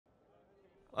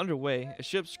Underway, a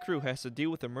ship's crew has to deal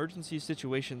with emergency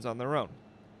situations on their own.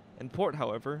 In port,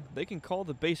 however, they can call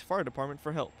the base fire department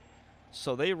for help,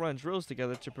 so they run drills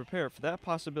together to prepare for that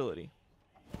possibility.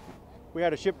 We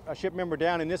had a ship member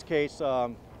down in this case.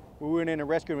 We went in and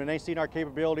rescued them, and they seen our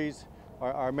capabilities,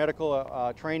 our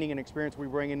medical training and experience we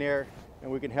bring in there, and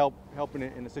we can help in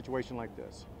a situation like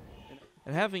this.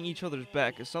 And having each other's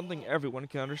back is something everyone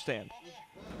can understand.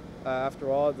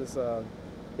 After all, this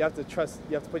you have to trust.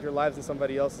 You have to put your lives in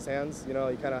somebody else's hands. You know,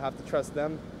 you kind of have to trust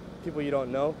them, people you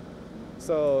don't know.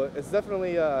 So it's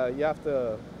definitely you have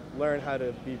to learn how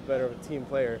to be better of a team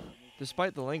player.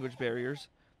 Despite the language barriers,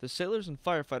 the sailors and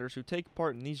firefighters who take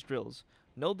part in these drills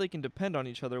know they can depend on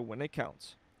each other when it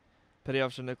counts. Petty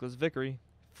Officer Nicholas Vickery,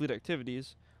 Fleet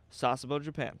Activities, Sasebo,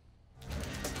 Japan.